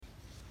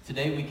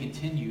Today we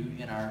continue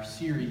in our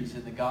series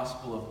in the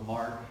Gospel of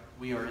Mark.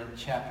 We are in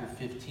chapter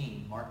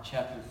 15, Mark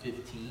chapter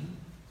 15.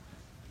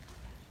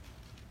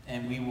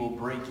 And we will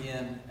break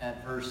in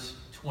at verse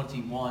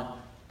 21.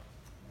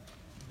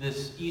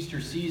 This Easter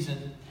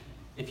season,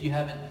 if you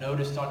haven't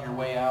noticed on your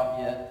way out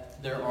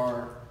yet, there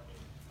are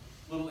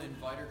little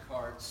inviter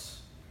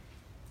cards.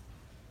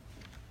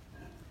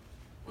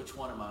 Which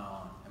one am I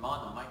on? Am I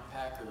on the mic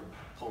pack or the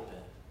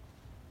pulpit?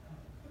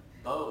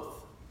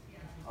 Both.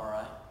 All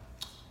right.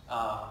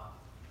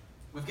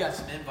 We've got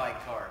some invite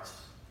cards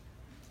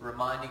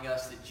reminding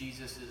us that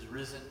Jesus is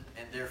risen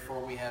and therefore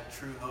we have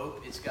true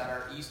hope. It's got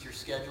our Easter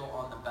schedule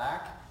on the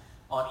back.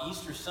 On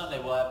Easter Sunday,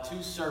 we'll have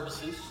two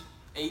services,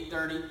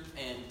 8:30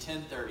 and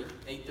 10:30.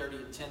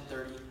 8:30 and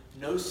 10:30.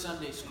 No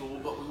Sunday school,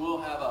 but we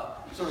will have a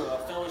sort of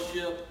a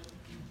fellowship,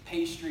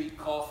 pastry,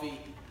 coffee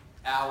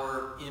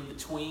hour in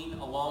between,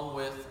 along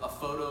with a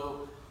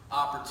photo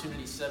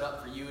opportunity set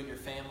up for you and your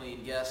family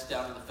and guests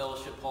down in the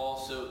fellowship hall.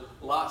 So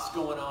lots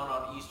going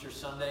on Easter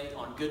Sunday.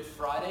 On Good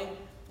Friday,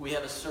 we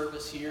have a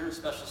service here, a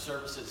special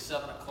service at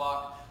 7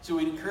 o'clock. So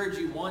we'd encourage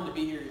you, one, to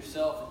be here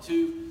yourself, and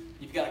two,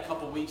 you've got a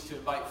couple weeks to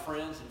invite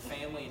friends and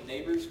family and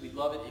neighbors. We'd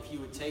love it if you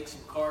would take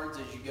some cards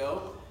as you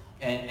go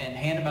and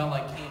hand them out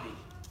like candy.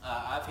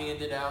 I've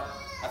handed out,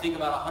 I think,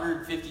 about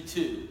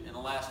 152 in the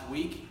last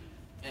week.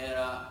 And,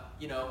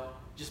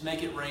 just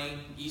make it rain,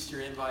 Easter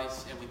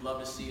invites, and we'd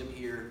love to see them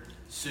here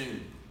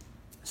soon.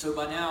 So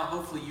by now,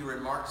 hopefully you are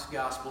in Mark's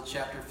Gospel,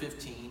 chapter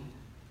 15,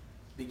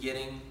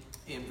 beginning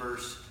in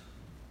verse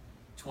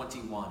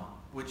 21.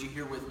 Would you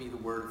hear with me the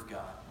word of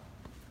God?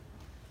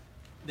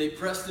 They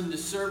pressed him to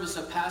service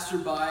a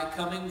passerby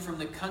coming from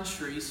the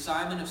country,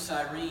 Simon of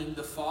Cyrene,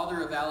 the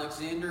father of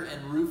Alexander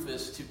and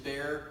Rufus, to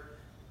bear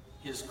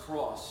his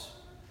cross.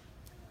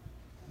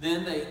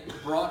 Then they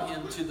brought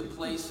him to the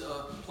place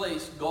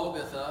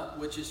Golgotha,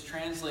 which is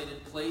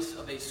translated place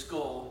of a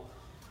skull.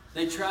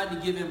 They tried to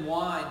give him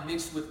wine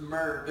mixed with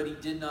myrrh, but he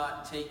did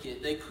not take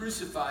it. They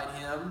crucified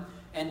him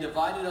and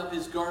divided up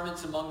his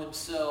garments among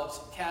themselves,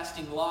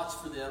 casting lots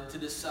for them to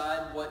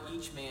decide what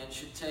each man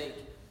should take.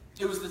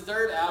 It was the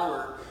third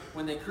hour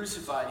when they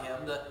crucified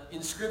him. The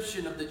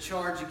inscription of the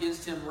charge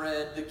against him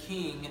read, "The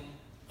King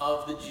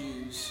of the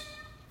Jews."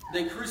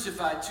 They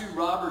crucified two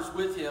robbers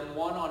with him,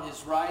 one on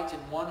his right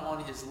and one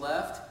on his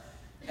left.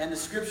 And the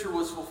scripture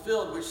was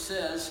fulfilled, which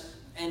says,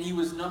 "And he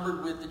was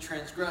numbered with the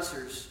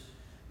transgressors."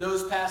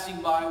 Those passing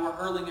by were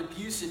hurling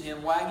abuse at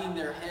him, wagging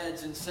their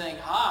heads and saying,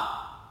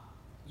 "Ha!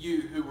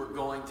 You who were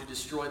going to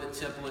destroy the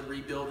temple and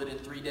rebuild it in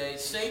 3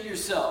 days, save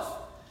yourself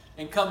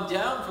and come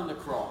down from the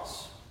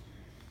cross."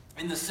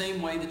 In the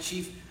same way, the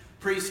chief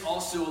priests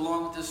also,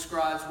 along with the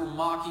scribes, were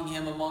mocking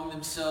him among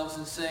themselves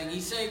and saying,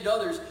 "He saved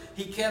others,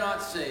 he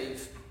cannot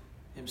save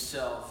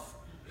himself.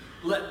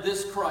 Let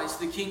this Christ,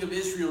 the King of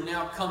Israel,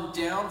 now come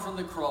down from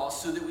the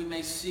cross so that we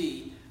may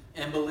see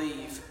and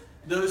believe."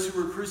 Those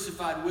who were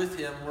crucified with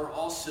him were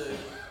also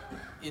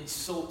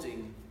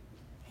insulting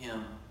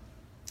him.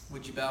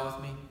 Would you bow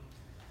with me?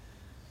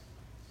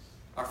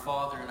 Our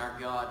Father and our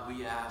God,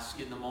 we ask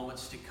in the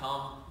moments to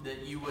come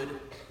that you would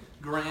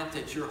grant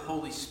that your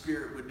Holy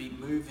Spirit would be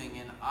moving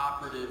and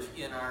operative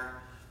in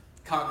our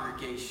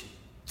congregation.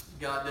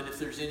 God, that if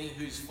there's any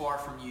who's far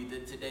from you,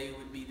 that today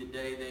would be the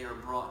day they are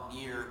brought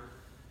near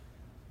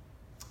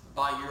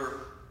by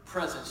your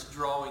presence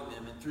drawing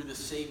them and through the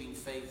saving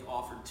faith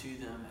offered to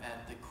them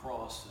at the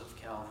cross of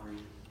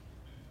Calvary.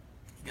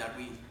 God,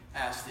 we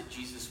ask that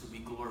Jesus would be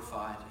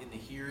glorified in the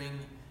hearing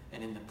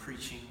and in the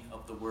preaching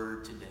of the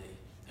word today.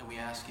 And we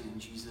ask it in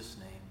Jesus'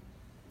 name.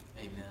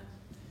 Amen.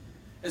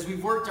 As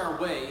we've worked our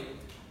way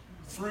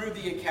through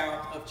the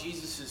account of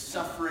Jesus'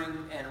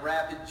 suffering and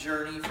rapid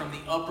journey from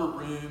the upper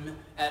room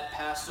at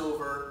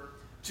Passover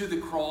to the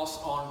cross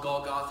on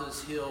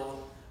Golgotha's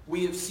hill,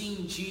 we have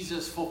seen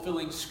Jesus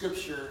fulfilling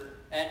Scripture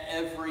at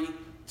every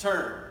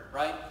turn,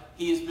 right?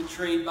 He is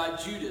betrayed by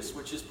Judas,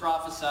 which is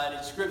prophesied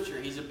in Scripture.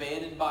 He's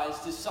abandoned by his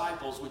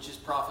disciples, which is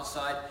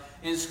prophesied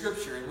in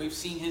Scripture. And we've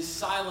seen his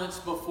silence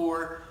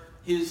before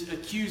his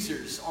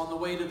accusers on the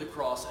way to the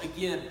cross,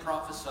 again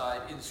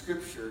prophesied in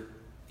Scripture.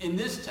 In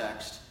this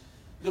text,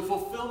 the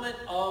fulfillment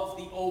of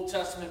the Old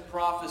Testament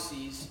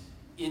prophecies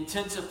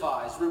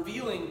intensifies,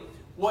 revealing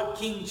what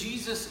King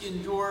Jesus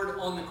endured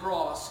on the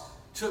cross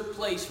took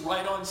place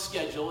right on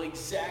schedule,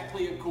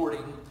 exactly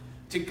according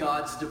to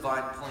God's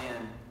divine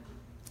plan.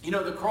 You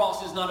know, the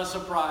cross is not a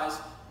surprise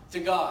to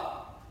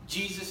God.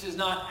 Jesus is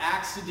not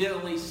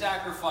accidentally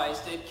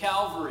sacrificed at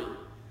Calvary.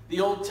 The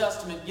Old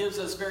Testament gives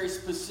us very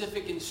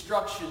specific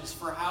instructions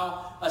for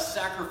how a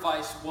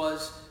sacrifice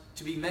was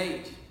to be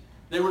made.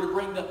 They were to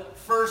bring the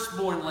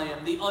firstborn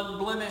lamb, the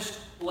unblemished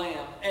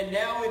lamb. And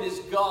now it is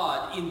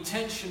God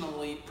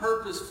intentionally,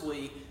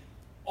 purposefully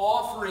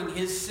offering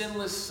his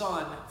sinless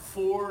Son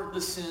for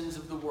the sins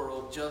of the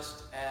world,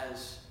 just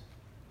as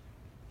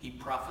he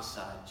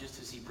prophesied,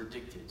 just as he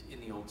predicted in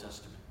the Old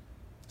Testament.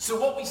 So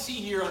what we see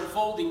here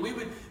unfolding, we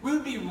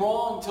would be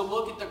wrong to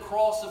look at the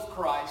cross of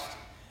Christ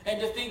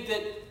and to think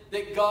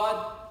that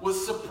God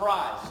was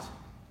surprised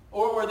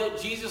Or that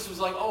Jesus was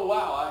like, oh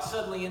wow, I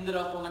suddenly ended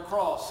up on the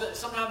cross.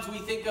 Sometimes we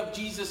think of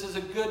Jesus as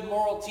a good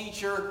moral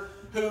teacher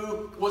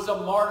who was a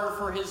martyr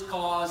for his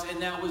cause,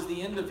 and that was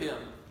the end of him.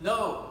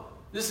 No,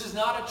 this is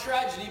not a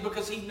tragedy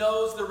because he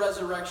knows the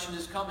resurrection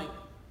is coming.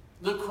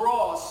 The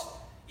cross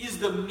is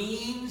the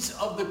means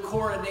of the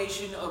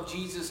coronation of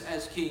Jesus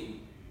as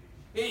king.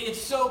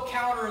 It's so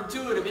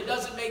counterintuitive. It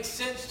doesn't make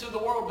sense to the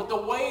world. But the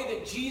way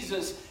that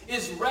Jesus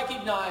is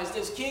recognized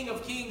as King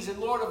of Kings and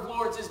Lord of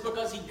Lords is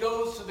because he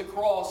goes to the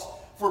cross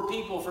for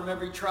people from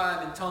every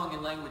tribe and tongue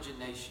and language and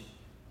nation.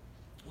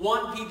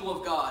 One people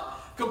of God,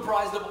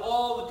 comprised of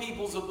all the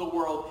peoples of the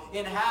world,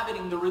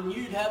 inhabiting the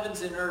renewed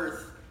heavens and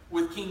earth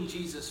with King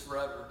Jesus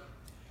forever.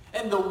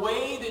 And the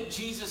way that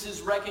Jesus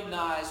is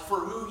recognized for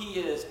who he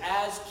is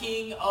as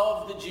King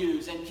of the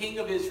Jews and King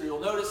of Israel.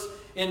 Notice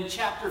in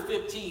chapter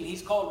 15,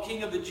 he's called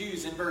King of the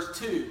Jews in verse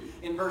 2,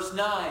 in verse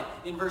 9,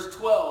 in verse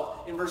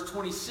 12, in verse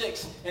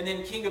 26, and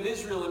then King of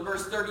Israel in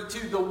verse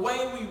 32. The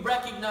way we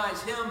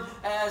recognize him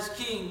as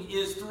king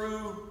is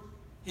through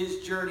his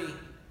journey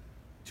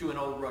to an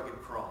old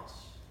rugged cross.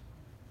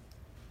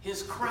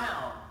 His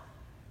crown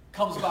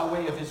comes by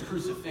way of his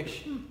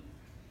crucifixion.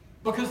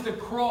 Because the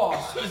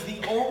cross is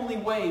the only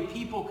way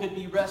people could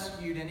be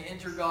rescued and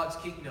enter God's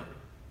kingdom.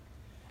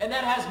 And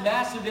that has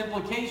massive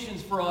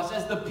implications for us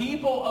as the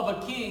people of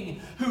a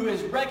king who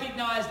is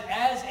recognized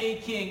as a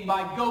king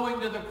by going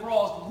to the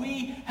cross.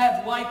 We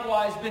have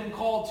likewise been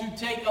called to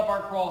take up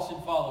our cross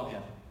and follow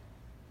him.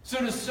 So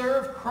to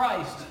serve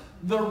Christ,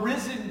 the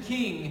risen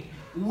king,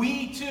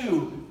 we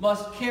too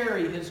must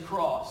carry his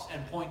cross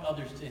and point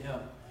others to him.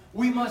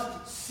 We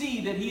must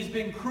see that he's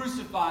been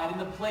crucified in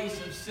the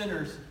place of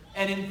sinners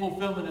and in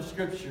fulfillment of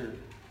Scripture.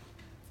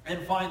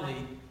 And finally,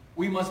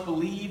 we must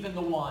believe in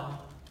the one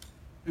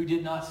who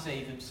did not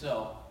save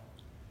himself.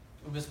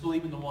 We must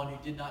believe in the one who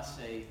did not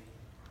save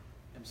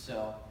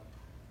himself.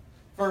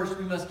 First,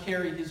 we must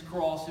carry his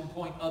cross and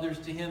point others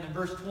to him. In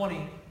verse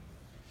 20,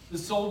 the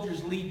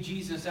soldiers lead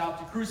Jesus out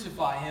to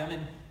crucify him.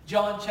 In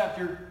John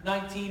chapter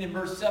 19 and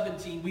verse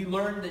 17, we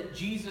learn that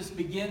Jesus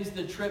begins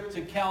the trip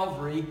to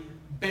Calvary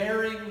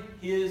bearing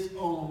his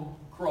own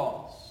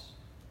cross.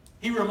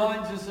 He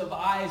reminds us of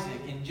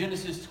Isaac in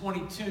Genesis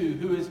 22,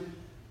 who is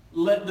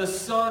the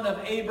son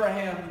of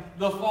Abraham,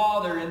 the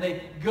father, and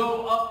they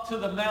go up to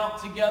the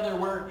mount together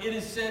where it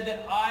is said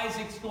that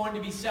Isaac's going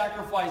to be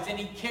sacrificed, and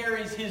he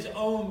carries his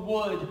own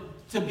wood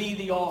to be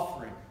the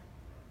offering.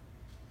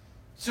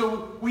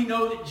 So we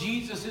know that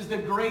Jesus is the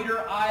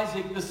greater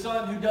Isaac, the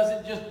son who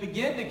doesn't just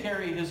begin to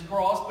carry his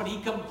cross, but he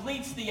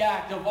completes the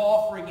act of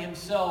offering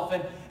himself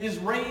and is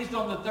raised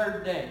on the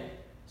third day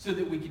so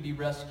that we can be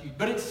rescued.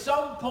 But at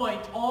some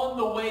point on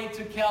the way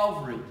to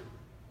Calvary,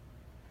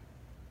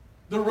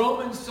 the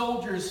Roman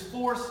soldiers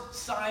force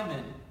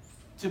Simon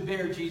to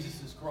bear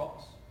Jesus'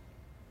 cross.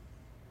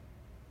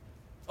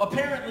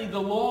 Apparently,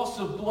 the loss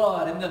of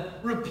blood and the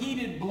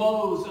repeated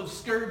blows of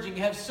scourging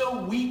have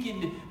so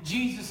weakened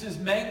Jesus'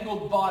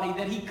 mangled body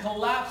that he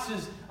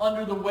collapses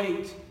under the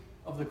weight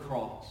of the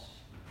cross.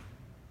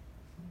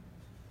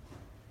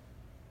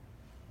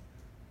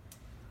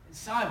 And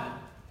Simon,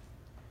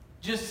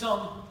 just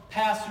some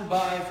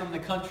passerby from the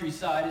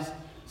countryside, is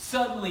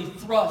suddenly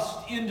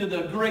thrust into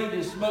the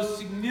greatest, most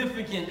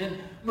significant, and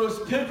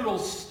most pivotal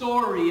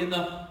story in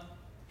the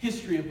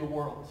history of the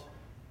world.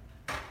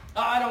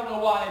 I don't know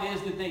why it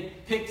is that they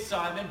picked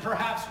Simon.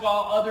 Perhaps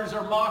while others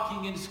are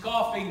mocking and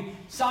scoffing,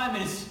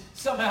 Simon is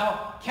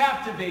somehow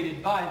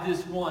captivated by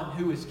this one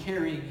who is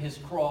carrying his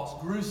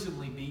cross,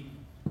 gruesomely beaten,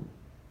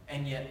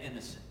 and yet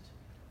innocent.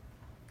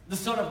 The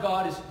Son of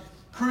God is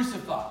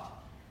crucified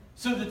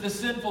so that the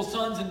sinful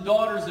sons and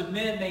daughters of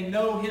men may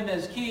know him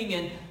as king,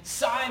 and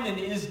Simon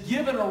is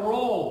given a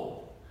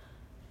role,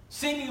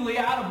 seemingly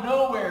out of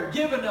nowhere,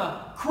 given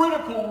a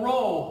critical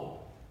role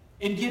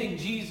in getting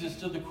Jesus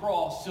to the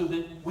cross so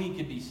that we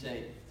could be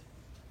saved.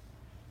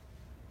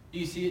 Do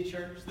you see it,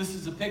 church? This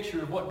is a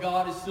picture of what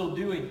God is still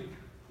doing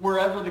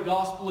wherever the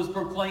gospel is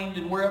proclaimed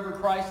and wherever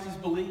Christ is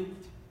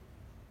believed.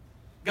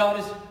 God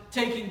is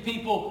taking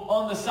people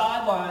on the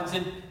sidelines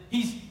and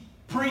he's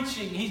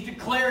preaching, he's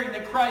declaring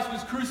that Christ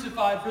was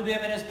crucified for them.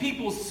 And as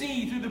people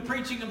see through the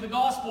preaching of the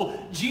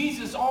gospel,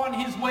 Jesus on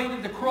his way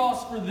to the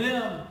cross for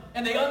them,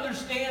 and they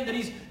understand that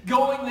he's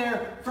going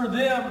there for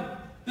them,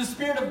 the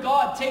Spirit of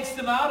God takes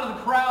them out of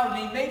the crowd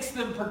and he makes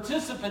them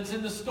participants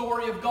in the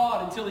story of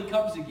God until he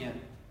comes again.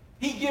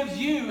 He gives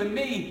you and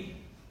me,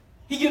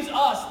 he gives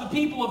us, the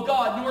people of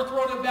God, North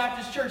Roanoke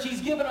Baptist Church, he's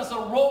given us a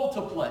role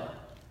to play.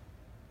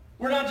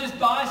 We're not just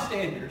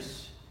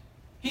bystanders.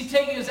 He's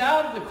taking us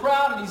out of the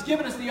crowd and he's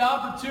given us the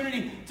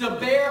opportunity to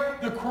bear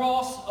the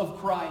cross of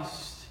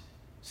Christ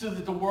so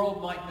that the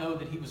world might know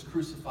that he was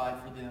crucified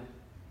for them.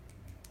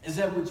 As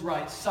Edwards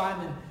writes,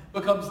 Simon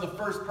becomes the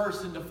first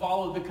person to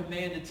follow the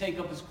command to take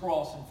up his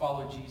cross and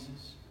follow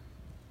Jesus.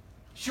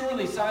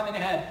 Surely Simon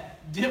had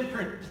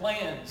different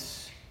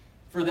plans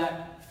for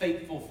that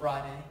fateful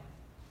Friday.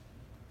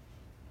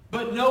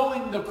 But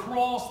knowing the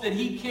cross that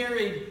he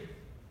carried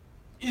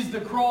is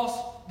the cross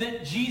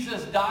that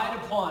Jesus died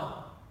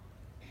upon,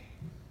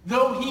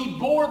 Though he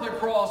bore the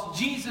cross,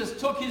 Jesus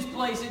took his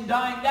place in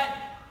dying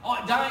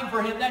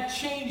for him. That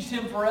changed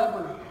him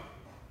forever.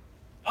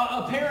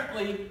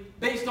 Apparently,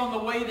 based on the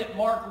way that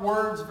Mark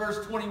words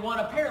verse 21,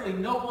 apparently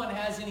no one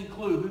has any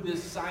clue who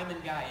this Simon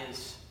guy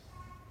is.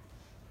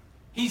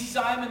 He's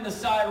Simon the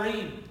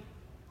Cyrene.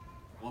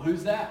 Well,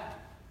 who's that?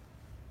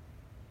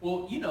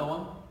 Well, you know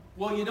him.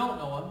 Well, you don't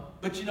know him,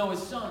 but you know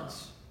his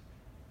sons.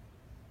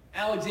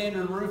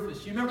 Alexander and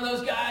Rufus. You remember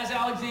those guys,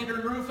 Alexander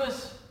and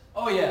Rufus?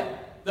 Oh yeah,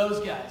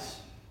 those guys.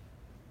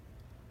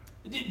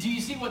 Do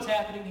you see what's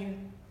happening here?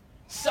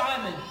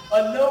 Simon,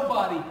 a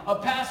nobody, a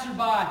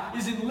passerby,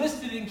 is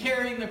enlisted in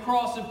carrying the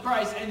cross of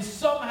Christ, and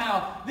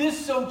somehow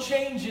this so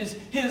changes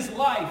his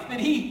life that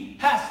he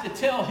has to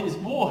tell his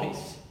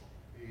boys,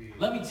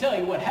 let me tell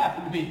you what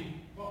happened to me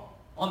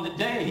on the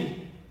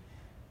day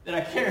that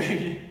I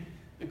carried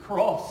the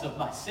cross of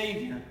my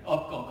Savior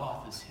up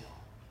Golgotha's hill.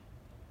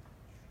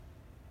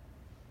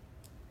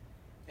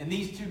 And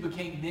these two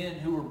became men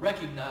who were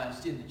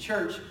recognized in the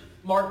church.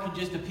 Mark could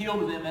just appeal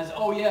to them as,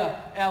 oh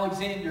yeah,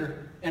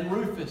 Alexander and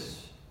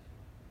Rufus.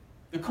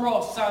 The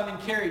cross Simon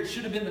carried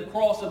should have been the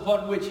cross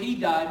upon which he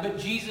died, but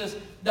Jesus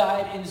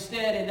died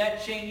instead, and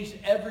that changed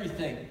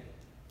everything.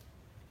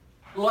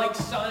 Like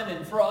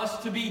Simon, for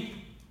us to be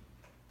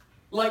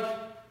like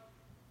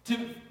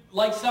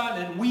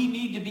Simon, we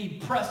need to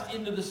be pressed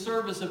into the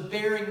service of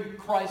bearing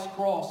Christ's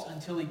cross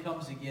until he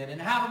comes again.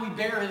 And how do we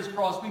bear his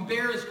cross? We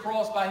bear his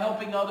cross by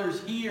helping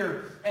others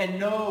hear and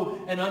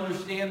know and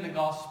understand the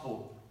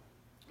gospel.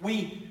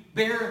 We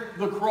bear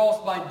the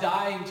cross by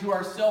dying to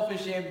our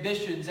selfish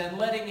ambitions and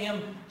letting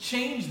him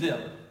change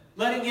them.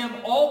 Letting him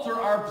alter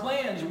our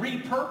plans,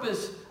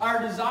 repurpose our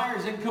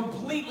desires, and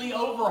completely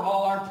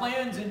overhaul our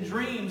plans and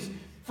dreams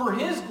for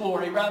his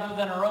glory rather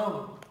than our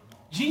own.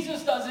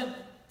 Jesus doesn't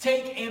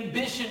take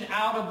ambition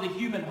out of the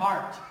human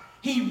heart.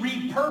 He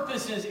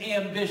repurposes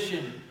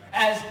ambition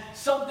as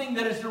something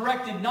that is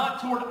directed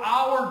not toward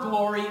our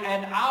glory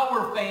and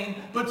our fame,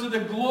 but to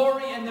the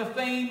glory and the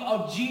fame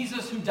of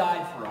Jesus who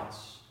died for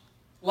us.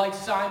 Like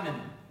Simon,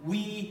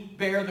 we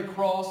bear the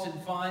cross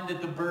and find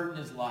that the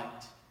burden is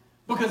light.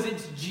 Because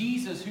it's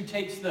Jesus who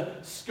takes the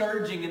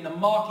scourging and the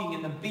mocking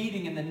and the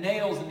beating and the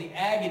nails and the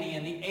agony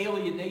and the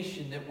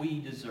alienation that we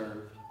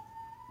deserve.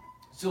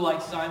 So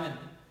like Simon,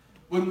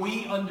 when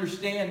we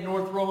understand,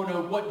 North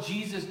Roanoke, what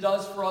Jesus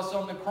does for us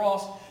on the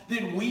cross,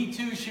 then we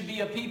too should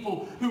be a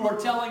people who are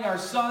telling our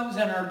sons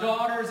and our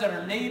daughters and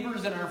our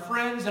neighbors and our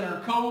friends and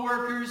our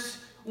co-workers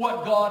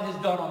what God has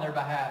done on their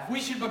behalf. We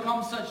should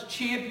become such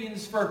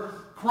champions for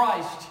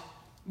Christ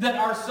that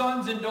our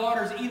sons and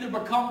daughters either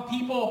become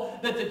people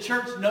that the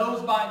church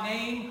knows by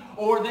name,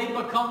 or they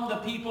become the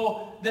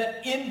people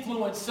that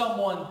influence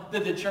someone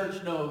that the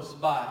church knows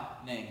by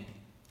name.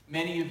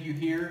 Many of you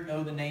here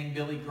know the name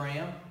Billy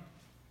Graham.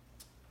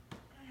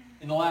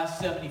 In the last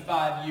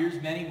 75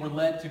 years, many were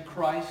led to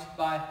Christ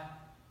by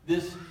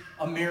this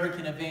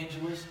American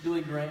evangelist,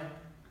 Billy Graham.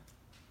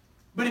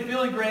 But if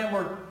Billy Graham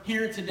were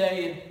here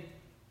today and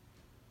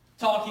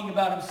talking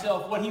about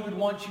himself, what he would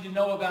want you to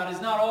know about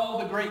is not all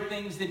the great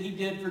things that he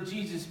did for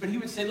Jesus, but he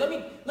would say, let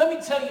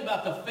me tell you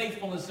about the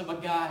faithfulness of a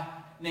guy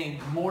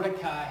named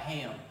Mordecai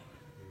Ham,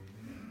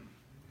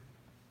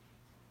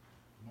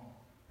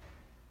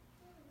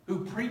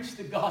 who preached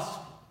the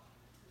gospel.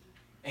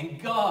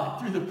 And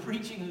God, through the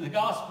preaching of the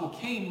gospel,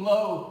 came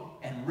low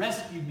and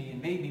rescued me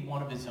and made me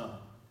one of his own.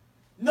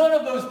 None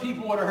of those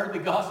people would have heard the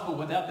gospel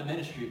without the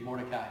ministry of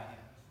Mordecai Ham.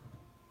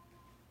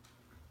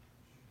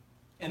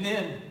 And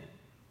then,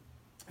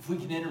 if we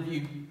can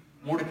interview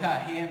Mordecai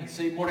Ham and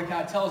say,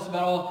 Mordecai, tell us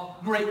about all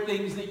great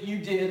things that you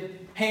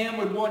did. Ham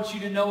would want you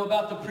to know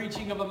about the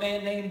preaching of a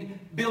man named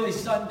Billy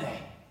Sunday.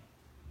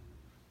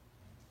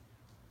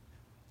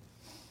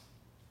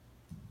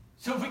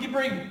 So if we could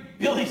bring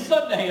Billy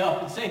Sunday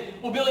up and say,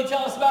 well, Billy,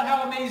 tell us about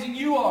how amazing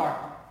you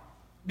are.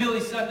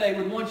 Billy Sunday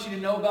would want you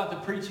to know about the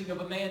preaching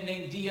of a man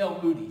named D.L.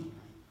 Moody,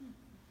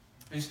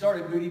 who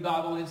started Moody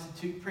Bible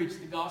Institute, preached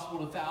the gospel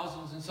to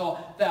thousands and saw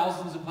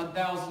thousands upon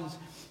thousands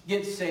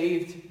get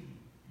saved.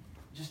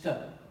 Just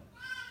a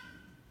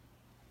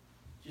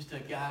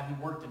guy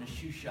who worked in a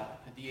shoe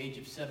shop at the age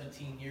of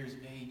 17 years of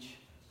age.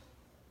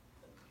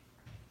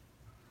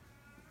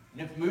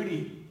 And if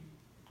Moody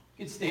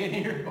could stand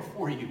here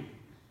before you,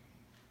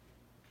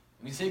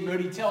 and we say,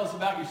 Moody, tell us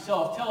about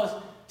yourself.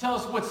 Tell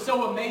us what's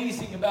so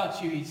amazing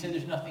about you. He'd say,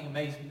 there's nothing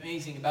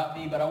amazing about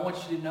me, but I want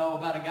you to know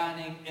about a guy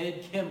named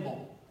Ed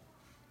Kimball.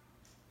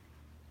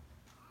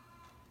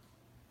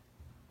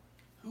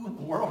 Who in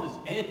the world is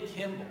Ed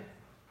Kimball?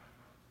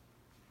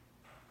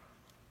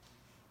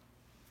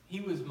 He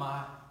was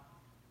my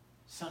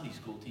Sunday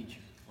school teacher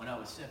when I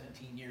was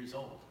 17 years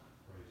old.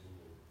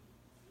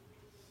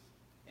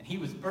 And he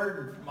was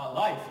burdened for my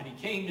life, and he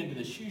came into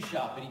the shoe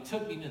shop, and he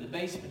took me into the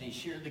basement, and he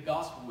shared the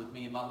gospel with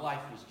me, and my life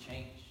was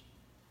changed.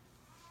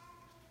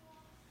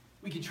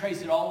 We can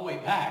trace it all the way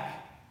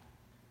back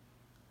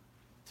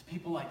to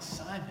people like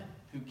Simon,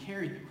 who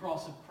carried the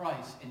cross of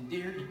Christ and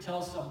dared to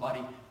tell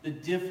somebody the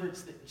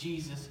difference that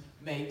Jesus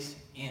makes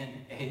in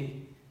a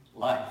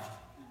life.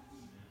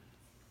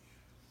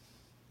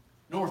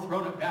 North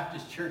Roanoke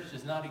Baptist Church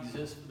does not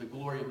exist for the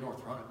glory of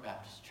North Roanoke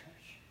Baptist Church.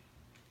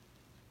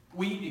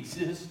 We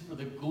exist for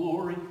the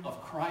glory of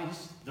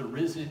Christ, the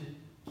risen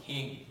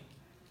King.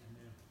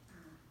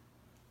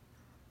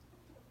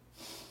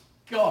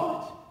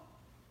 God,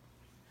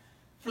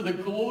 for the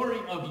glory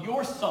of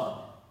your Son,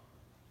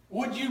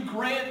 would you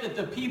grant that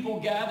the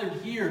people gathered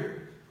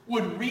here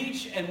would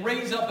reach and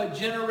raise up a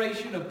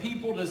generation of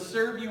people to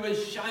serve you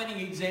as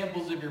shining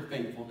examples of your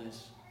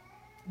faithfulness,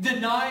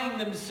 denying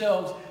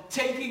themselves,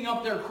 taking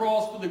up their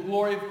cross for the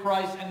glory of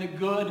Christ and the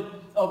good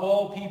of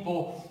all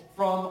people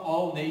from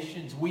all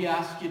nations. We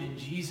ask it in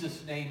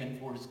Jesus' name and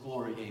for his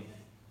glory. Amen.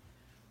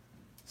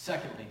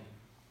 Secondly,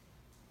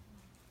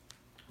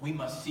 we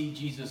must see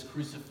Jesus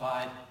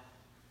crucified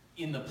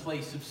in the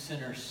place of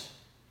sinners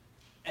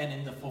and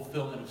in the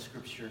fulfillment of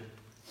Scripture.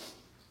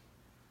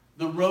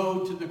 The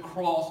road to the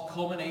cross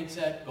culminates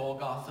at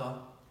Golgotha.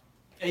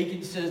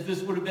 Aiken says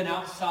this would have been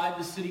outside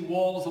the city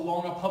walls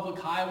along a public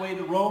highway.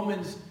 The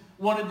Romans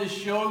wanted to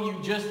show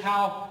you just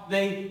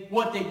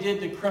what they did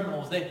to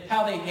criminals,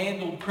 how they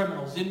handled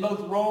criminals. In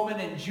both Roman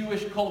and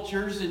Jewish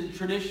cultures and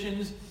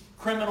traditions,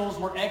 criminals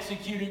were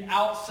executed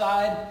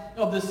outside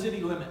of the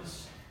city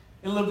limits.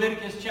 In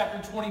Leviticus chapter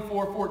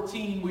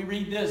 24:14, we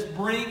read this: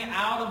 "Bring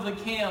out of the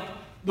camp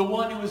the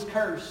one who is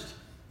cursed,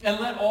 and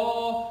let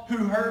all who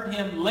heard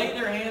him lay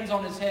their hands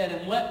on his head,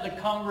 and let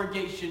the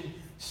congregation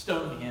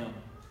stone him."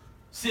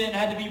 Sin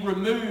had to be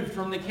removed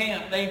from the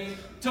camp. They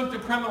took the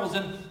criminals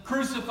and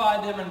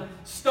crucified them and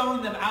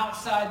stoned them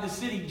outside the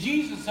city.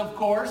 Jesus, of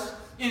course,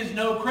 is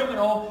no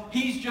criminal.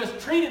 He's just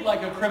treated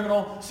like a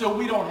criminal, so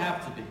we don't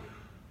have to be.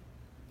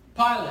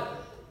 Pilate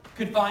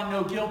could find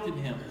no guilt in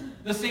him.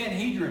 The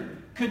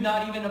Sanhedrin could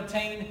not even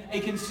obtain a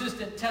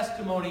consistent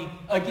testimony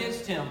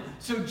against him.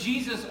 So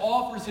Jesus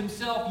offers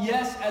himself,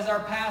 yes, as our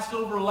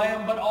Passover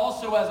lamb, but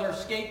also as our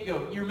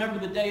scapegoat. You remember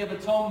the Day of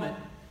Atonement,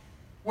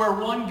 where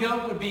one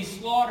goat would be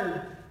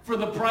slaughtered for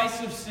the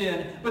price of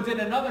sin, but then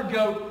another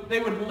goat,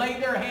 they would lay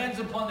their hands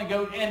upon the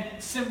goat and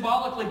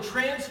symbolically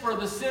transfer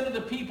the sin of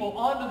the people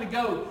onto the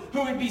goat,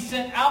 who would be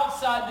sent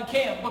outside the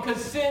camp, because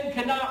sin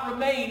cannot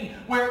remain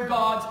where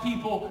God's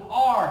people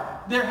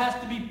are. There has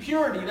to be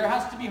purity, there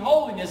has to be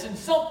holiness, and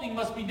something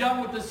must be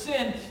done with the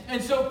sin.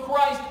 And so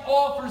Christ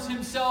offers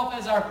himself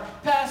as our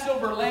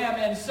Passover lamb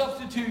and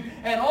substitute,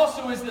 and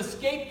also as the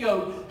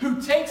scapegoat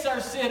who takes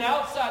our sin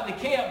outside the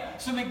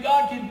camp so that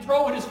God can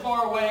throw it as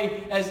far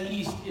away as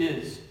east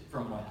is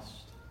from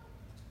west.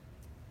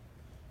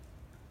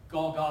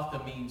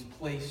 Golgotha means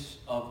place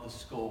of the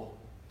skull.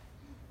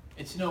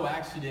 It's no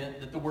accident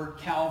that the word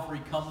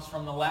Calvary comes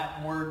from the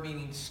Latin word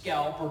meaning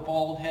scalp or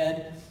bald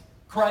head.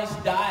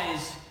 Christ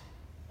dies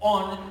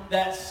on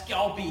that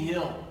scalpy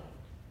hill.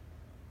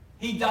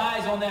 He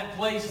dies on that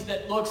place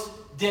that looks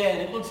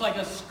dead. It looks like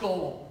a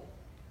skull.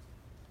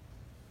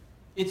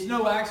 It's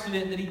no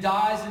accident that he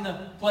dies in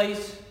the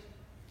place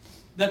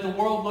that the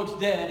world looks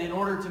dead in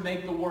order to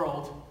make the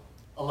world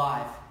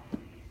alive.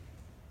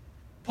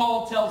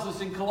 Paul tells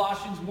us in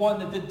Colossians 1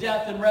 that the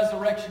death and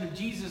resurrection of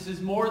Jesus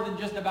is more than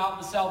just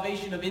about the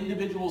salvation of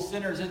individual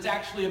sinners. It's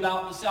actually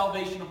about the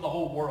salvation of the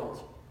whole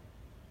world.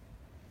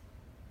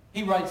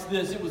 He writes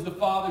this: "It was the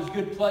Father's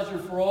good pleasure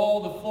for all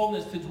the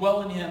fullness to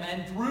dwell in him,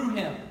 and through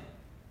him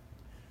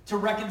to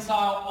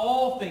reconcile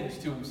all things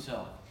to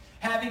himself,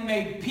 having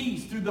made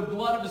peace through the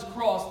blood of his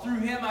cross. Through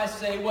him, I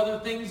say, whether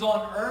things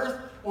on earth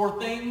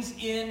or things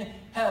in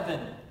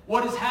heaven."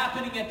 What is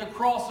happening at the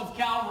cross of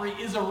Calvary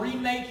is a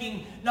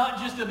remaking not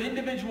just of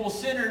individual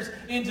sinners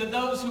into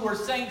those who are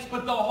saints,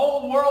 but the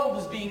whole world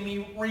is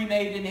being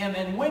remade in him.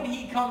 And when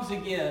he comes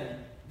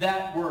again,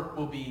 that work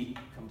will be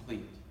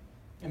complete.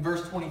 In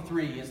verse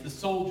 23, as the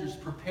soldiers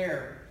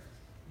prepare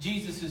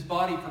Jesus'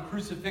 body for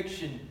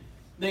crucifixion,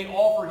 they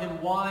offer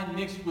him wine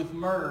mixed with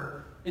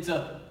myrrh. It's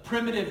a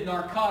primitive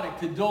narcotic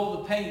to dull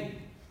the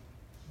pain.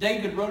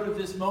 David wrote of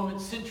this moment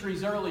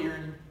centuries earlier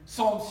in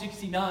Psalm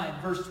 69,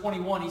 verse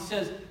 21. He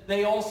says,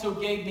 "They also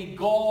gave me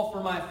gall for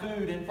my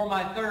food, and for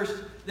my thirst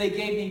they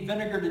gave me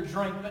vinegar to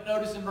drink." But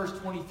notice in verse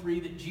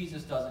 23 that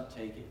Jesus doesn't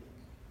take it.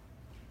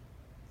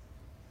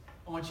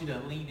 I want you to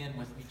lean in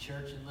with me,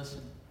 church, and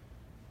listen.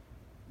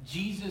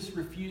 Jesus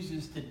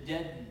refuses to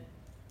deaden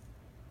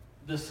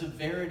the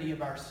severity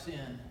of our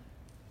sin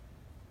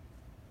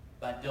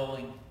by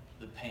dulling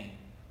the pain.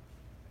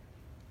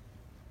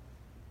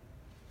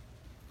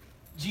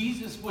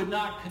 Jesus would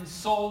not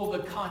console the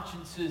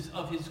consciences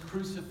of his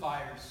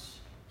crucifiers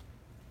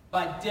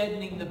by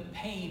deadening the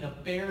pain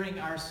of bearing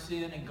our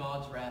sin and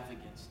God's wrath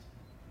against him.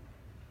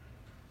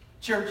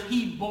 Church,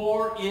 he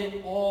bore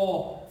it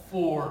all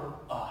for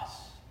us.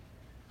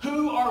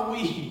 Who are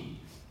we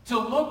to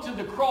look to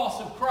the cross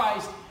of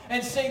Christ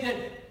and say that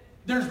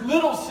there's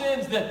little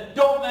sins that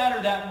don't matter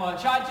that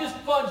much? I just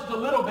fudged a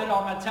little bit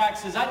on my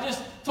taxes. I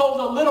just told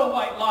a little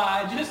white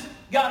lie. I just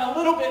got a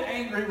little bit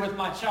angry with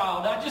my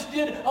child. I just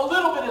did a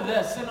little bit of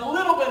this and a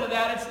little bit of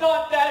that. It's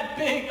not that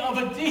big of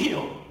a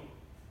deal.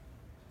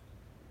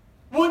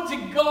 Would to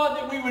God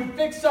that we would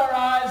fix our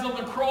eyes on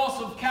the cross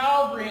of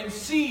Calvary and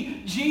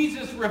see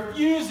Jesus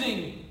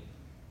refusing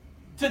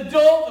to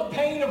dull the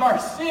pain of our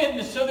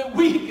sin so that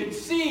we could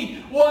see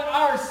what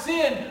our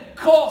sin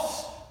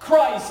costs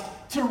Christ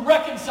to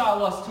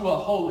reconcile us to a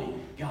holy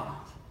God.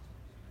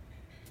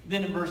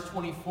 Then in verse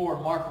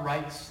 24, Mark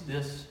writes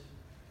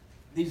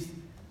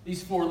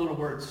these four little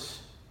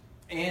words,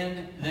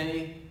 and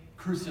they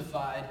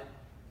crucified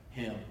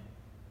him.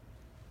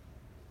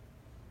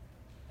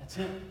 That's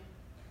it.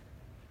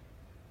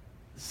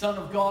 The Son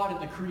of God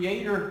and the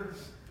Creator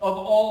of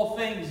all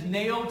things,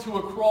 nailed to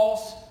a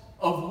cross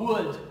of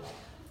wood.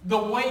 The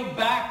way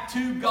back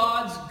to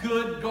God's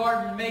good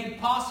garden made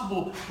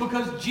possible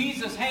because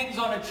Jesus hangs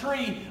on a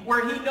tree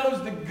where he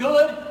knows the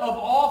good of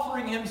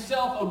offering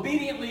himself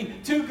obediently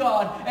to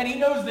God, and he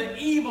knows the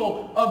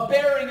evil of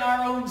bearing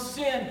our own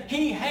sin.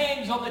 He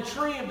hangs on the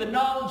tree of the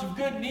knowledge of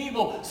good and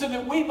evil so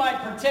that we might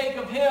partake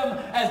of him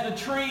as the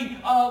tree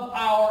of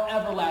our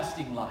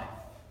everlasting life.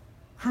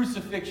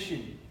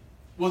 Crucifixion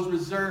was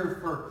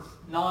reserved for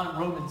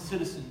non-Roman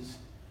citizens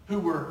who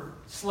were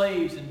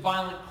slaves and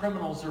violent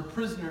criminals or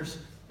prisoners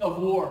of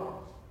war.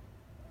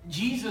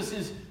 Jesus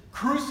is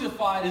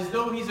crucified as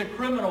though he's a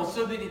criminal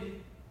so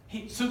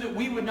that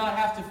we would not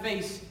have to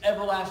face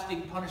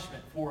everlasting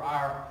punishment for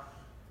our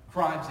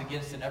crimes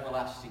against an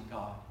everlasting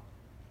God.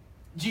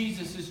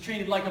 Jesus is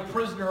treated like a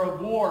prisoner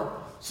of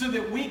war so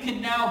that we can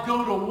now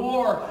go to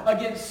war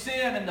against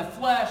sin and the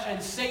flesh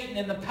and Satan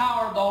and the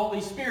power of the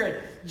Holy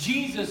Spirit.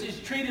 Jesus is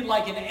treated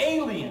like an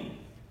alien,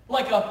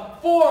 like a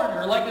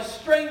foreigner, like a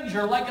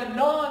stranger, like a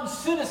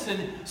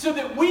non-citizen, so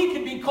that we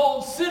can be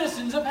called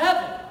citizens of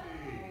heaven.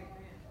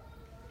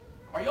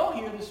 Are y'all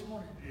here this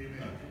morning?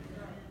 Amen.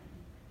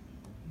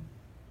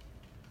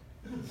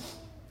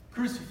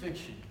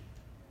 Crucifixion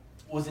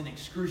was an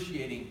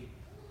excruciating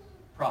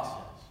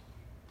process.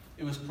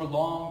 It was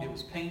prolonged, it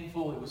was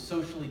painful, it was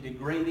socially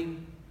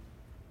degrading.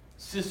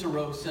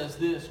 Cicero says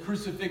this: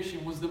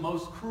 crucifixion was the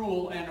most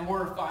cruel and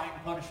horrifying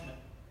punishment.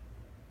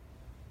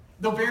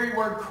 The very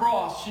word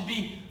cross should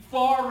be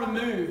far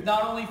removed,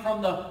 not only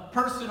from the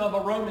person of a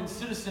Roman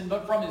citizen,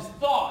 but from his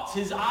thoughts,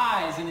 his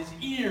eyes, and his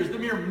ears, the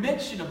mere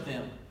mention of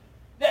them.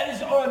 That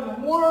is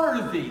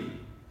unworthy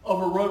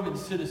of a Roman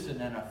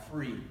citizen and a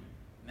free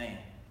man.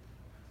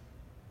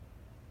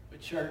 But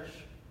church,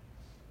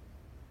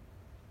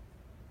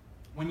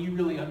 when you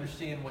really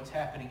understand what's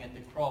happening at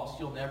the cross,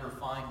 you'll never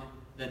find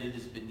that it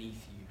is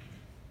beneath you.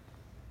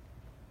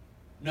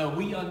 No,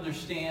 we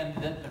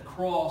understand that the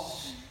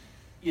cross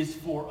is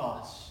for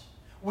us.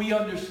 We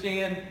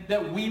understand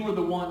that we were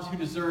the ones who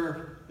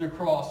deserved the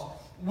cross.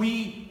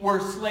 We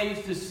were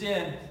slaves to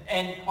sin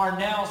and are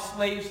now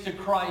slaves to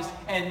Christ,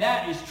 and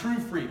that is true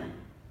freedom.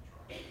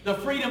 The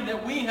freedom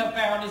that we have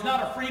found is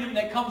not a freedom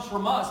that comes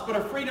from us, but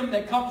a freedom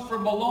that comes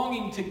from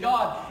belonging to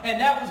God, and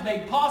that was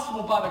made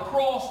possible by the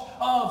cross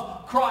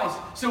of Christ.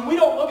 So we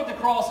don't look at the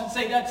cross and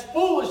say, that's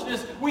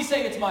foolishness. We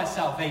say, it's my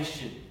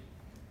salvation.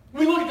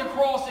 We look at the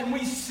cross and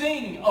we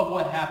sing of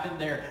what happened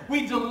there.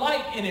 We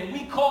delight in it.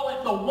 We call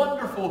it the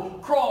wonderful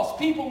cross.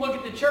 People look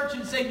at the church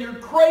and say, you're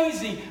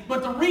crazy.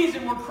 But the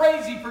reason we're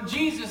crazy for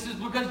Jesus is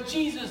because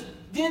Jesus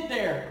did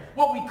there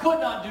what we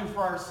could not do for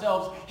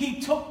ourselves. He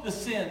took the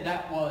sin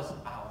that was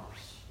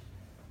ours.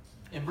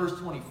 In verse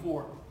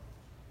 24,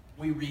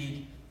 we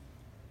read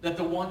that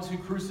the ones who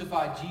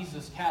crucified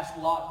Jesus cast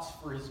lots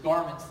for his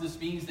garments. This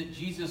means that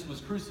Jesus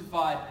was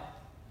crucified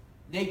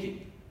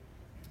naked,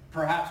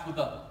 perhaps with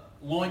a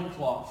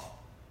loincloth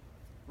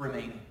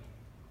remaining.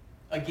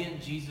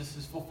 Again, Jesus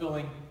is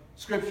fulfilling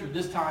Scripture.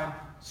 This time,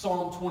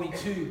 Psalm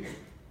 22,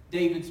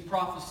 David's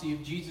prophecy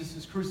of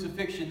Jesus'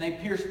 crucifixion. They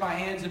pierced my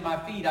hands and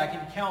my feet. I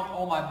can count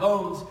all my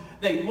bones.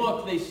 They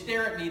look, they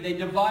stare at me. They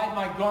divide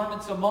my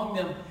garments among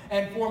them.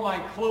 And for my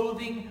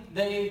clothing,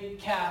 they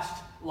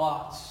cast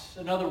lots.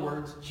 In other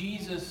words,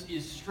 Jesus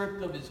is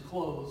stripped of his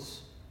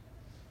clothes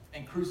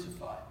and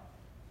crucified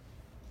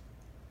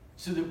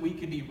so that we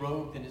could be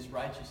robed in his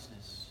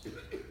righteousness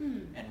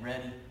and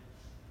ready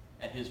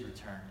at his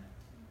return.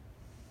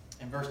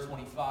 In verse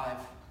 25,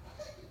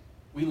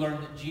 we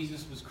learn that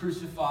Jesus was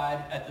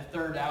crucified at the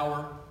third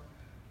hour.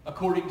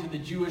 According to the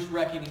Jewish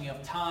reckoning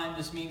of time,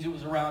 this means it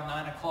was around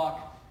 9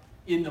 o'clock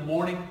in the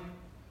morning.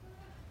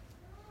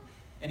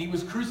 And he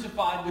was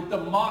crucified with the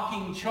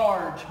mocking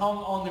charge hung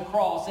on the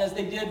cross, as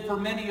they did for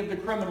many of the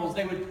criminals.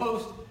 They would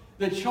post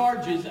the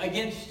charges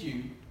against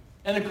you.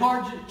 And the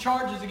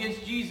charges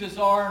against Jesus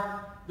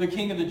are the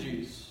King of the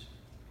Jews.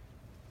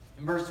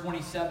 In verse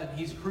 27,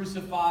 he's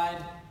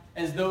crucified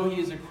as though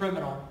he is a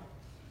criminal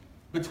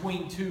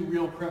between two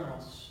real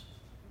criminals.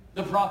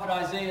 The prophet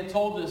Isaiah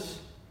told us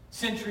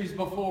centuries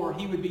before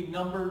he would be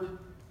numbered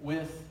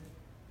with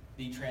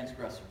the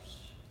transgressors.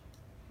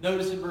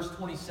 Notice in verse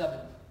 27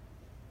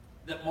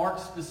 that Mark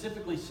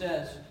specifically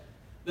says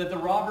that the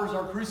robbers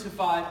are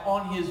crucified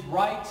on his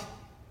right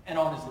and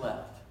on his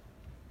left.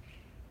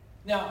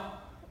 Now,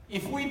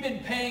 if we've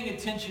been paying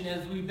attention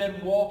as we've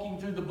been walking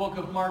through the book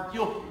of Mark,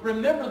 you'll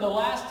remember the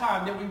last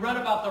time that we read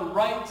about the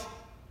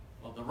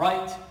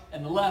right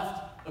and the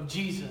left of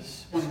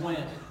Jesus was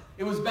when?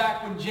 It was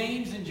back when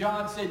James and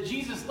John said,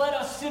 Jesus, let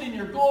us sit in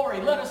your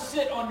glory. Let us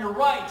sit on your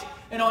right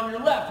and on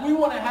your left. We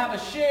want to have a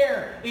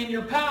share in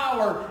your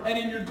power and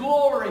in your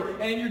glory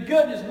and in your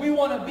goodness. We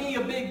want to be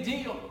a big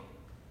deal.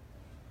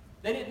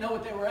 They didn't know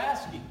what they were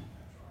asking.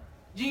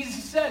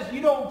 Jesus says,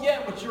 you don't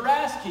get what you're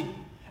asking.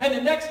 And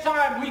the next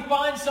time we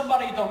find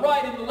somebody at the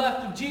right and the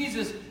left of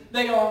Jesus,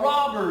 they are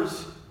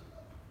robbers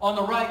on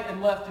the right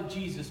and left of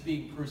Jesus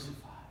being crucified.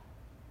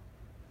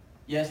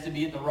 Yes, to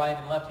be at the right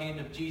and left hand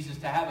of Jesus,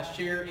 to have a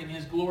share in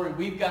his glory,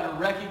 we've got to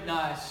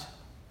recognize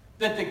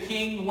that the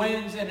King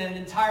wins in an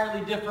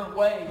entirely different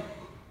way.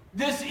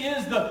 This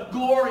is the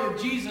glory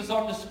of Jesus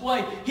on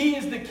display. He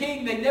is the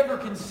King they never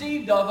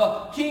conceived of,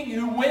 a King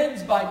who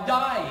wins by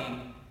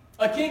dying,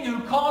 a King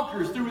who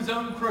conquers through his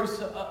own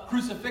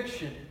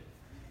crucifixion.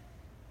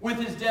 With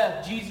his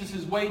death, Jesus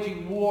is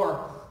waging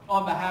war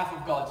on behalf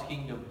of God's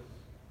kingdom.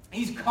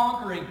 He's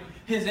conquering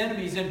his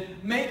enemies and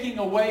making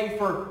a way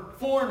for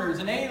foreigners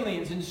and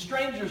aliens and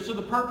strangers to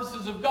the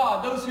purposes of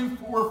God, those who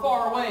were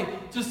far away,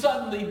 to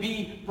suddenly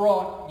be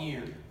brought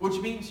near. Which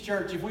means,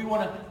 church, if we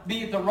want to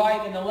be at the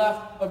right and the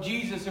left of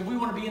Jesus, if we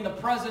want to be in the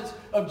presence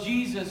of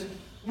Jesus,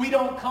 we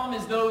don't come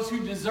as those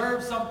who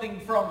deserve something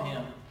from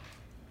him.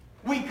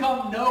 We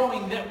come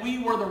knowing that we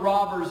were the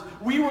robbers.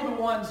 We were the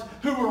ones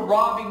who were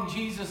robbing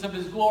Jesus of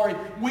his glory.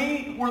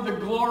 We were the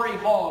glory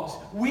hogs.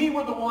 We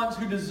were the ones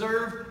who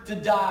deserved to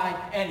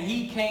die, and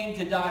he came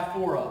to die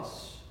for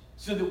us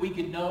so that we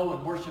could know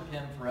and worship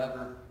him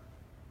forever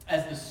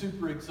as the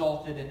super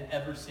exalted and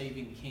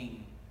ever-saving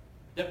King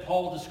that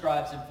Paul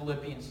describes in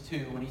Philippians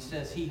 2 when he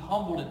says he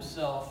humbled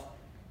himself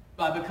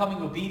by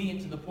becoming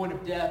obedient to the point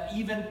of death,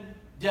 even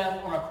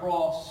death on a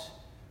cross.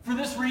 For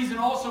this reason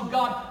also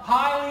God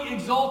highly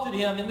exalted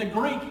him. In the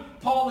Greek,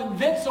 Paul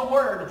invents a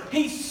word.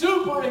 He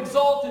super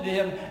exalted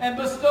him and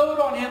bestowed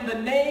on him the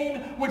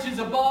name which is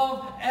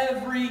above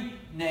every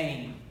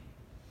name.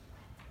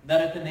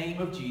 That at the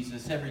name of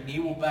Jesus every knee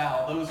will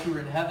bow, those who are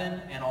in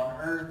heaven and on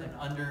earth and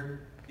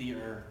under the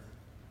earth.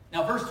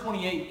 Now verse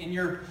 28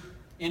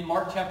 in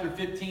Mark chapter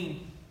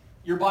 15,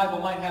 your Bible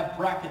might have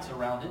brackets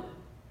around it.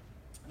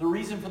 The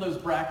reason for those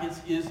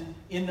brackets is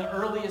in the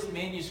earliest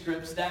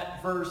manuscripts,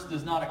 that verse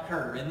does not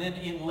occur. And then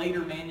in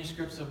later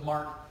manuscripts of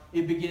Mark,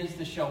 it begins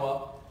to show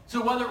up.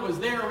 So whether it was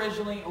there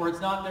originally or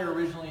it's not there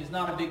originally is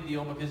not a big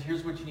deal, because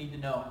here's what you need to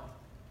know.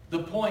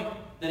 The point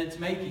that it's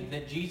making,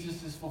 that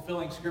Jesus is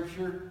fulfilling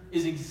Scripture,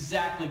 is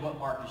exactly what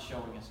Mark is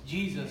showing us.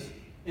 Jesus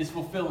is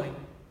fulfilling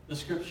the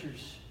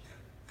Scriptures.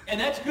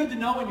 And that's good to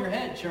know in your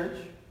head, church.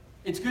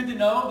 It's good to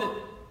know that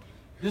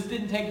this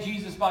didn't take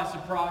Jesus by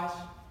surprise.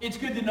 It's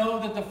good to know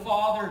that the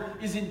Father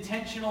is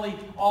intentionally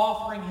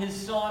offering his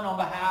Son on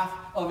behalf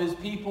of his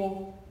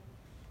people.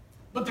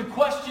 But the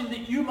question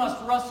that you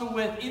must wrestle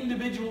with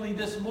individually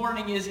this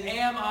morning is,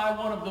 am I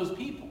one of those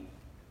people?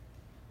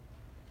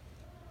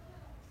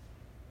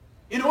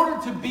 In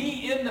order to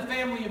be in the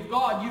family of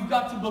God, you've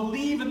got to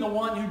believe in the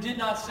one who did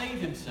not save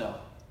himself.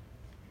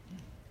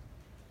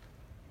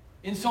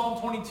 In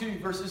Psalm 22,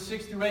 verses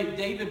 6 through 8,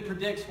 David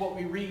predicts what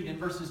we read in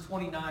verses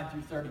 29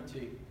 through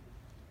 32.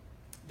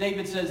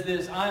 David says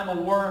this, I am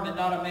a worm and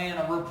not a man,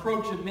 a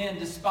reproach of men,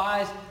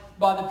 despised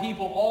by the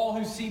people. All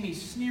who see me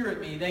sneer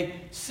at me.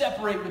 They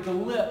separate with the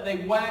lip. They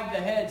wag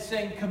the head,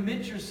 saying,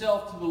 commit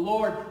yourself to the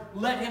Lord.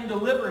 Let him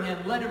deliver him.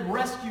 Let him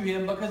rescue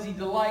him, because he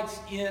delights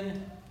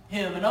in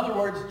him. In other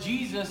words,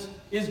 Jesus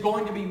is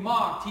going to be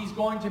mocked. He's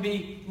going to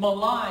be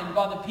maligned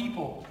by the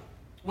people.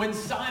 When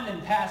Simon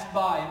passed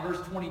by in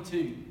verse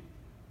 22,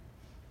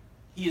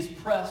 he is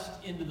pressed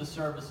into the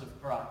service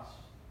of Christ.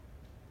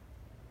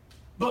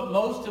 But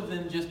most of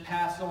them just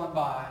pass on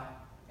by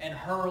and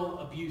hurl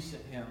abuse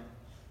at him,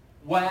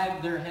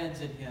 wag their heads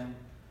at him,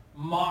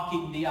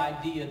 mocking the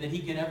idea that he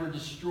could ever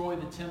destroy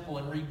the temple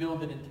and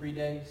rebuild it in 3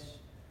 days.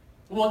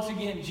 Once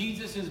again,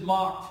 Jesus is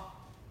mocked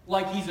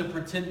like he's a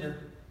pretender.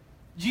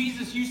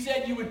 Jesus, you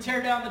said you would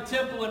tear down the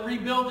temple and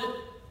rebuild it.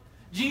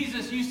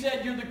 Jesus, you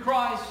said you're the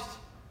Christ.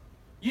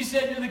 You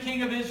said you're the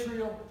King of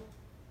Israel.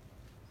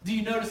 Do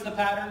you notice the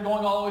pattern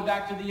going all the way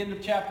back to the end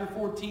of chapter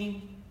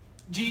 14?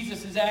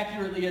 Jesus is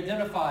accurately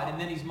identified,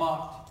 and then he's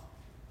mocked.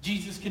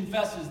 Jesus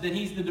confesses that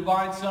he's the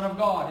divine Son of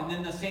God, and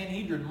then the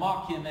Sanhedrin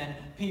mock him, and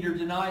Peter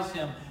denies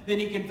him. Then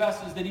he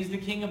confesses that he's the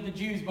King of the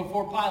Jews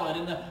before Pilate,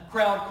 and the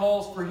crowd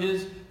calls for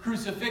his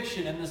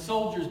crucifixion, and the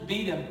soldiers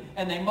beat him,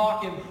 and they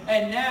mock him.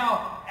 And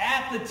now,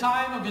 at the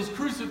time of his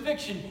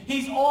crucifixion,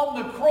 he's on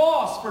the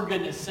cross, for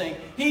goodness sake.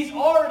 He's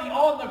already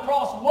on the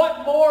cross.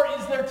 What more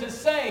is there to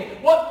say?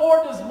 What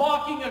more does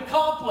mocking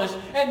accomplish?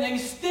 And they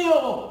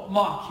still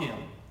mock him.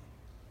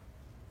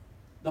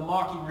 The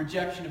mocking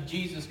rejection of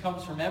Jesus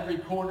comes from every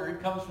corner.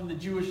 It comes from the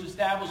Jewish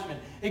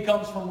establishment. It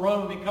comes from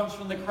Rome. It comes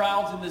from the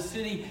crowds in the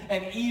city,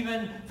 and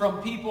even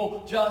from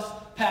people just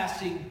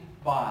passing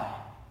by.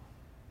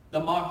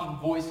 The mocking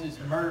voices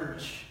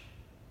merge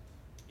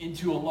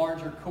into a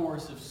larger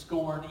chorus of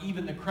scorn.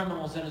 Even the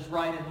criminals at his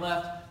right and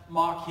left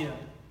mock him.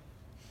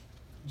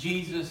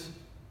 Jesus,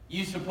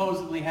 you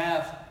supposedly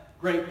have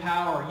great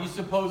power. You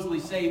supposedly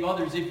save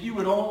others. If you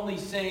would only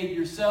save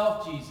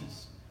yourself,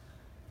 Jesus.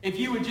 If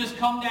you would just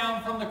come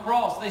down from the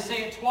cross. They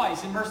say it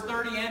twice, in verse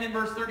 30 and in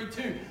verse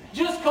 32.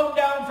 Just come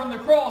down from the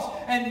cross,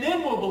 and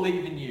then we'll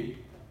believe in you.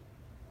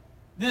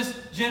 This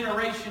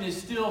generation is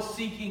still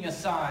seeking a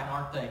sign,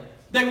 aren't they?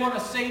 They want a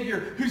Savior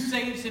who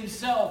saves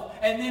himself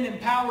and then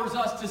empowers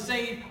us to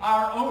save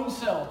our own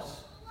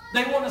selves.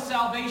 They want a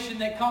salvation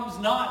that comes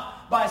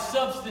not by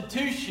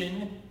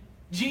substitution,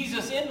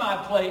 Jesus in my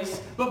place,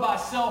 but by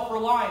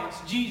self-reliance.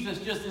 Jesus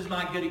just is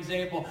my good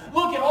example.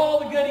 Look at all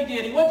the good he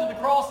did. He went to the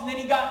cross and then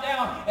he got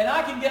down, and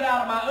I can get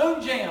out of my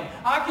own jam.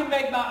 I can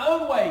make my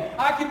own way.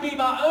 I can be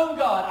my own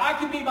God. I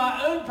can be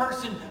my own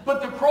person.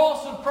 But the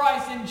cross of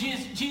Christ and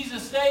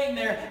Jesus staying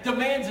there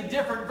demands a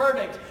different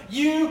verdict.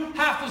 You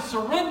have to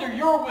surrender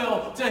your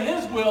will to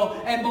his will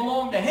and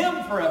belong to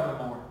him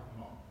forevermore.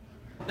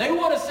 They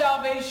want a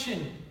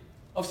salvation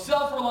of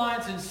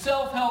self-reliance and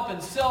self-help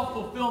and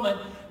self-fulfillment.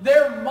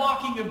 Their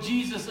mocking of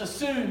Jesus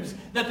assumes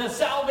that the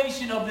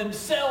salvation of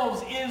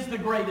themselves is the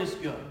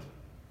greatest good.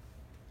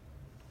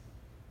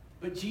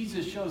 But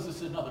Jesus shows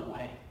us another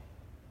way.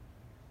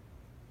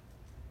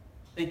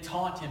 They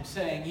taunt him,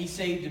 saying he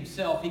saved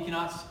himself.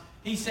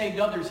 He saved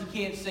others. He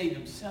can't save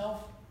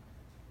himself.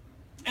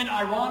 And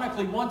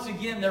ironically, once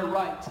again, they're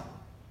right.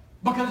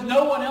 Because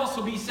no one else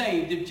will be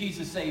saved if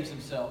Jesus saves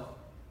himself.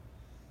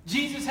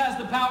 Jesus has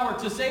the power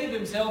to save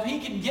himself. He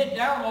can get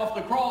down off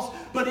the cross.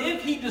 But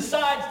if he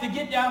decides to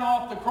get down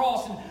off the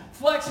cross and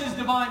flex his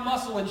divine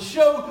muscle and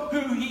show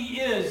who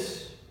he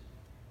is,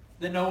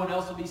 then no one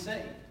else will be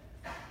saved.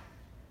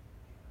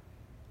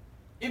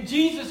 If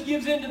Jesus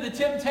gives in to the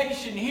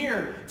temptation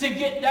here to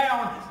get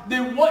down,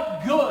 then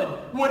what good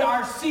would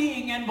our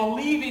seeing and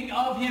believing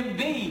of him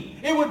be?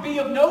 It would be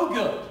of no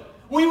good.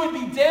 We would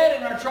be dead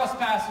in our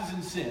trespasses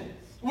and sin.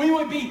 We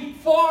would be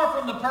far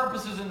from the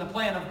purposes and the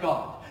plan of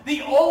God.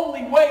 The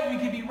only way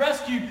we could be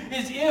rescued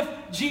is if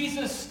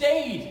Jesus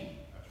stayed.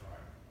 That's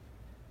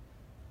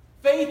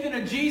right. Faith in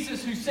a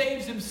Jesus who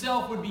saves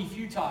himself would be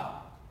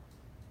futile.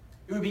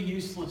 It would be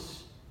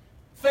useless.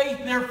 Faith,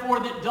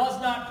 therefore, that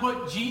does not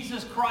put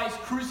Jesus Christ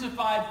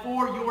crucified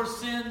for your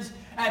sins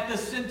at the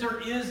center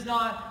is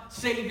not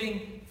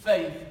saving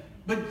faith.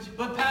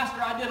 But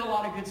Pastor, I did a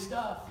lot of good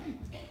stuff.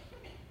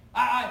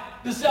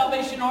 The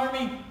Salvation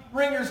Army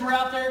ringers were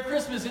out there at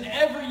Christmas, and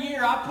every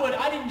year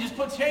I didn't just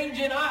put change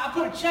in, I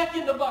put a check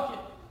in the bucket.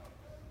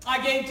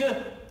 I gave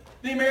to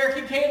the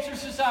American Cancer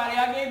Society.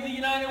 I gave to the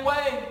United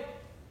Way.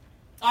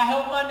 I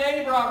helped my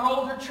neighbor. I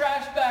rolled her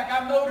trash back.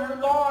 I mowed her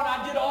lawn.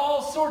 I did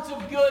all sorts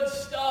of good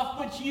stuff,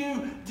 but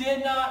you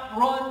did not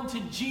run to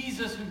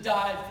Jesus who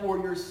died for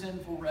your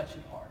sinful,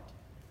 wretched heart.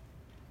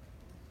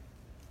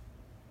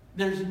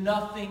 There's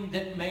nothing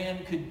that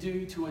man could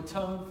do to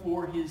atone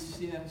for his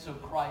sin, so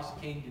Christ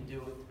came to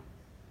do it.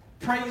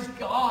 Praise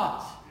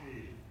God.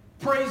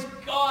 Praise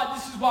God.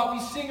 This is why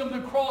we sing of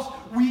the cross.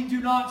 We do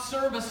not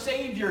serve a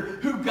Savior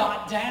who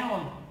got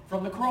down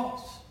from the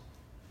cross.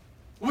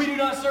 We do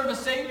not serve a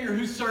Savior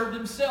who served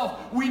himself.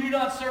 We do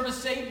not serve a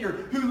Savior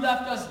who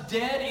left us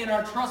dead in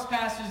our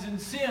trespasses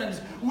and sins.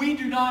 We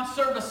do not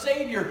serve a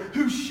Savior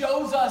who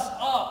shows us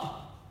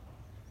up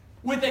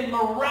with a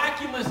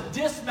miraculous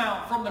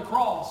dismount from the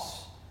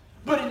cross.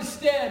 But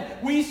instead,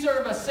 we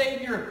serve a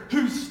Savior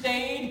who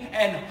stayed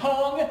and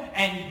hung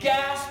and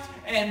gasped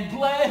and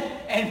bled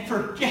and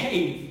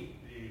forgave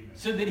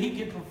so that he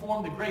could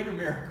perform the greater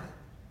miracle.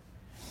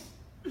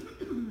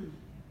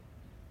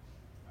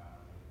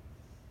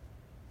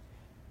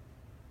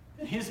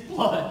 That his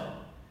blood,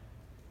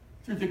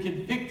 through the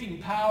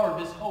convicting power of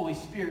his Holy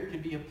Spirit,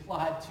 could be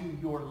applied to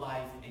your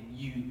life, and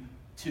you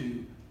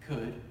too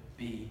could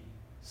be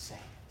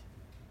saved.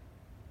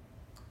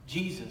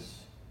 Jesus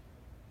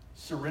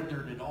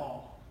surrendered it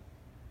all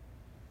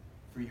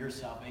for your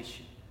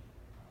salvation.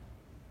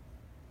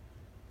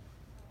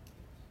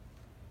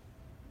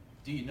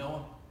 Do you know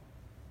him?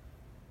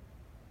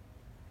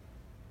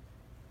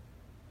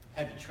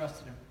 Have you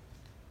trusted him?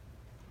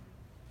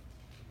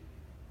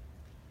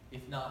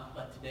 If not,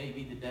 let today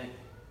be the day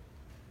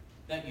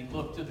that you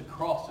look to the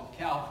cross of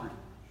Calvary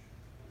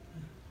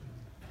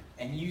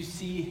and you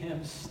see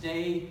him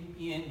stay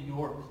in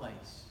your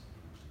place.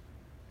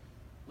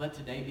 Let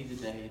today be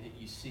the day that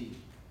you see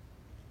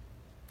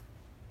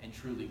and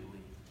truly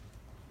believe.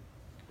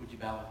 Would you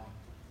bow with me?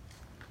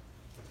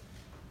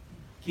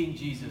 King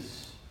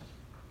Jesus,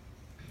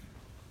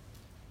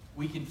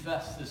 we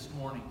confess this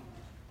morning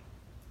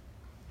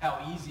how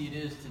easy it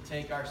is to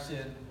take our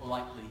sin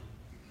lightly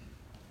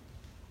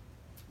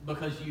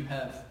because you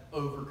have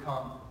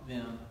overcome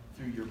them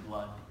through your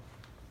blood.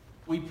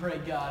 We pray,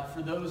 God,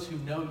 for those who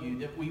know you,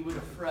 that we would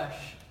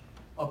afresh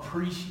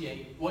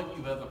appreciate what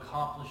you have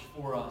accomplished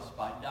for us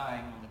by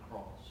dying on the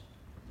cross.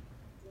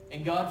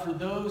 And God, for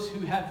those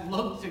who have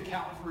looked to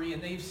Calvary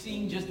and they've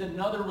seen just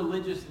another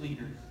religious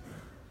leader,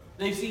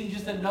 they've seen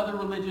just another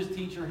religious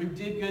teacher who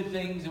did good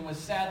things and was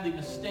sadly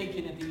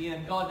mistaken at the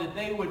end, God, that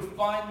they would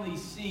finally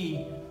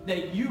see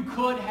that you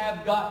could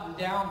have gotten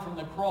down from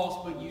the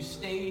cross, but you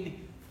stayed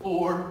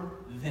for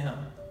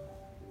them.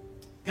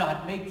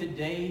 God, make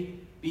today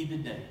be the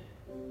day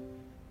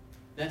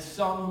that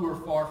some who are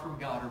far from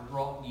God are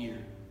brought near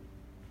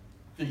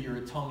through your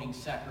atoning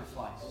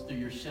sacrifice, through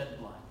your shed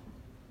blood.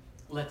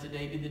 Let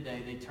today be the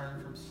day they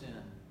turn from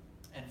sin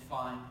and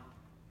find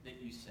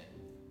that you save.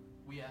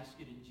 We ask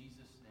it in Jesus' name.